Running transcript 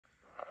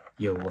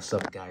Yo, what's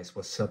up, guys?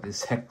 What's up?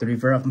 It's Hector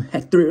Rivera from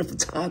Hector Rivera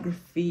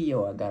Photography.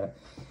 Yo, I got it.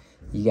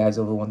 You guys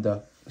ever want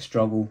the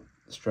struggle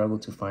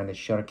to find a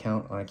shutter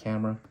count on a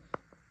camera?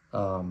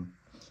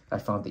 I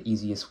found the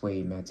easiest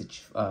way, man.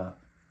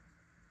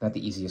 Not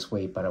the easiest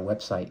way, but a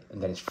website,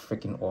 and that is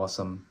freaking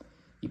awesome.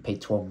 You pay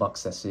 12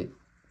 bucks. That's it.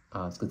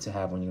 It's good to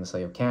have when you're gonna sell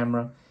your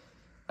camera.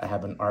 I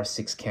have an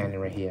R6 Canon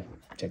right here.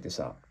 Check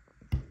this out.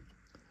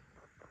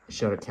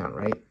 Shutter count,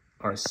 right?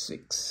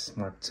 R6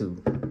 Mark II.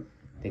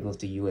 There goes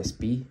the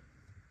USB.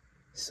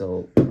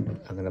 So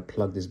I'm gonna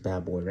plug this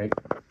bad boy, right?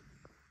 I'm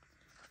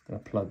gonna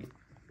plug it.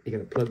 You're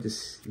gonna plug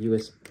this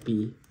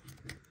USB.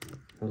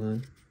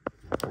 Hold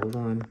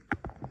on.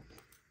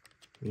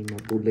 Need my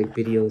bootleg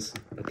videos.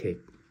 Okay,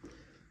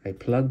 I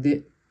plugged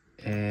it,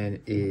 and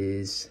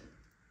is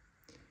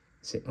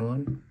it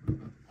on?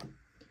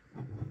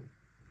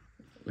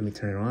 Let me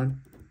turn it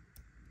on.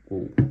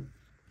 Ooh.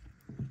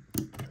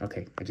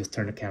 Okay, I just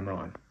turned the camera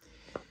on.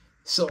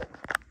 So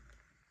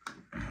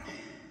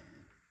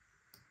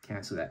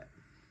cancel that.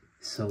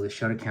 So the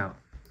shutter count,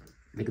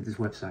 look at this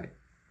website.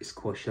 It's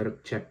called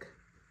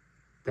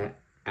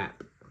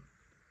shuttercheck.app.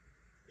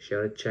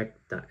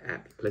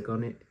 Shuttercheck.app. Click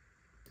on it.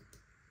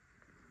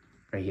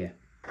 Right here.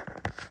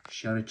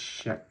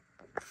 Shuttercheck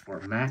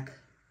for Mac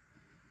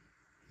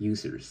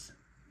users.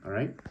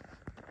 Alright?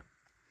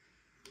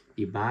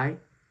 You buy.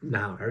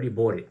 Now, I already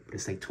bought it, but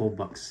it's like 12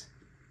 bucks.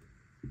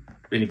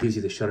 And it gives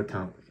you the shutter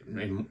count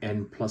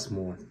and plus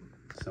more.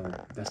 So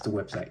that's the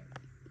website.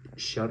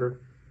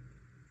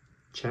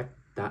 Shuttercheck.app.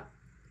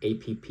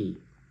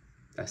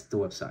 That's the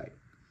website.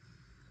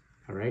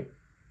 All right.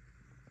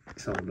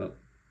 So look,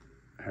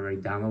 I already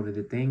downloaded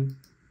the thing.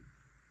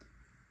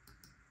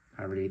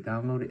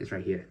 It's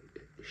right here.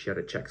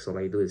 Shutter check. So all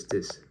I do is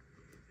this.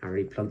 I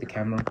already plugged the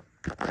camera.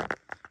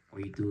 All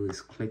you do is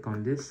click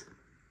on this.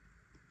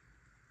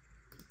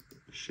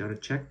 Shutter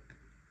check.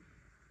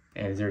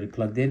 And it's already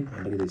plugged in.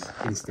 And look at this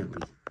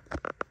instantly.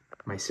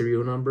 My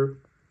serial number,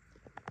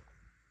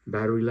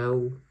 battery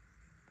level,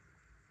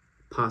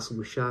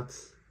 possible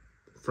shots,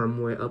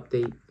 firmware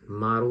update,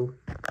 model.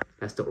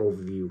 That's the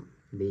overview.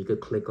 Then you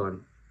could click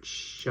on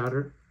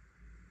shutter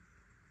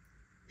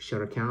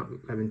count,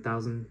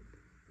 11,000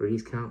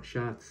 release count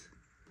shots.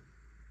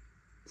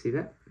 See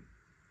that?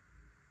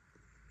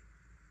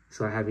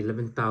 So I have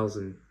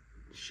 11,000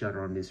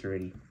 shutter on this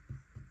already.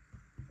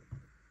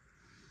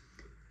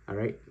 All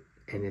right,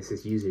 and it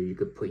says user. You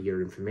could put your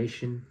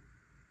information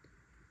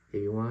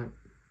if you want.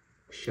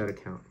 Shutter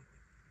count,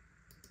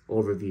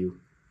 overview.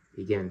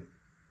 Again,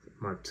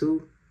 Mark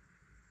II,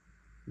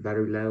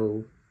 battery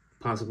level,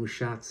 possible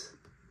shots,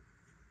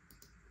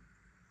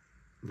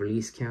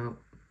 release count,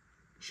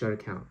 shutter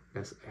count.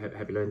 That's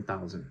have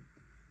 11,000.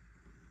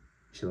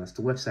 So that's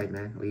the website,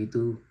 man. All you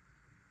do,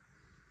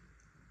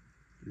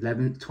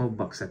 12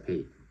 bucks I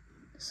paid.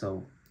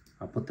 So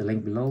I'll put the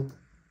link below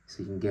so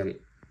you can get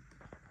it.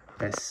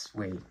 Best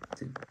way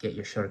to get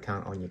your shutter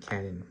count on your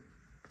Canon.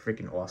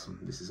 Freaking awesome.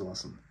 This is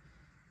awesome.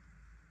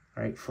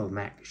 All right, for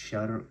Mac,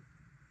 shutter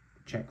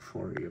check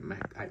for your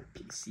Mac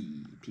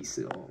PC.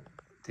 All.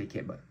 Take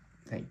care, bud.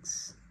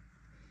 Thanks.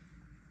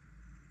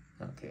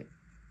 Okay.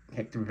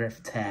 Hector Rivera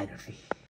Photography.